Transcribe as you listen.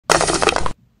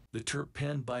The Terp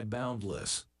Pen by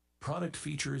Boundless. Product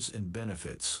features and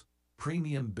benefits.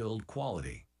 Premium build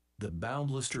quality. The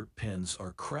Boundless Terp Pens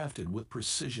are crafted with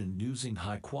precision using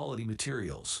high-quality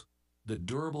materials. The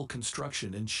durable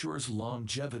construction ensures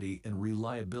longevity and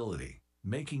reliability,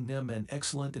 making them an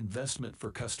excellent investment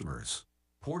for customers.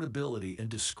 Portability and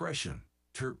discretion.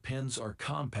 Terp Pens are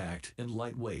compact and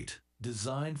lightweight,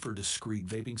 designed for discreet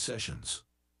vaping sessions.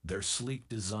 Their sleek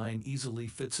design easily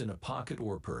fits in a pocket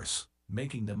or purse,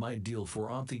 making them ideal for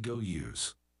on-the-go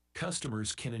use.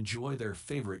 Customers can enjoy their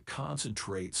favorite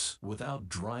concentrates without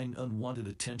drawing unwanted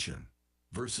attention.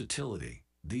 Versatility.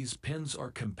 These pens are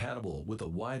compatible with a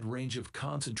wide range of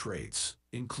concentrates,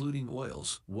 including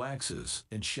oils, waxes,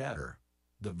 and shatter.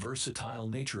 The versatile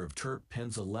nature of Terp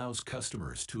Pens allows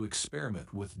customers to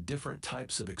experiment with different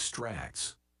types of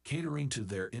extracts, catering to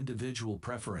their individual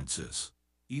preferences.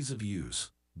 Ease of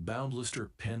use. Boundless Terp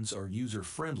Pens are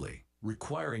user-friendly,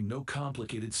 requiring no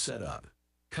complicated setup.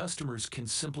 Customers can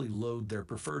simply load their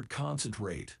preferred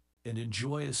concentrate and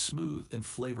enjoy a smooth and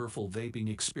flavorful vaping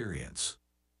experience.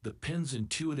 The pen's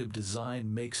intuitive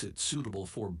design makes it suitable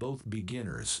for both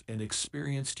beginners and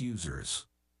experienced users.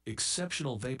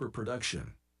 Exceptional vapor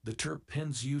production. The Terp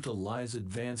Pens utilize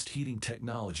advanced heating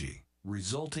technology,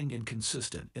 resulting in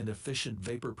consistent and efficient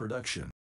vapor production.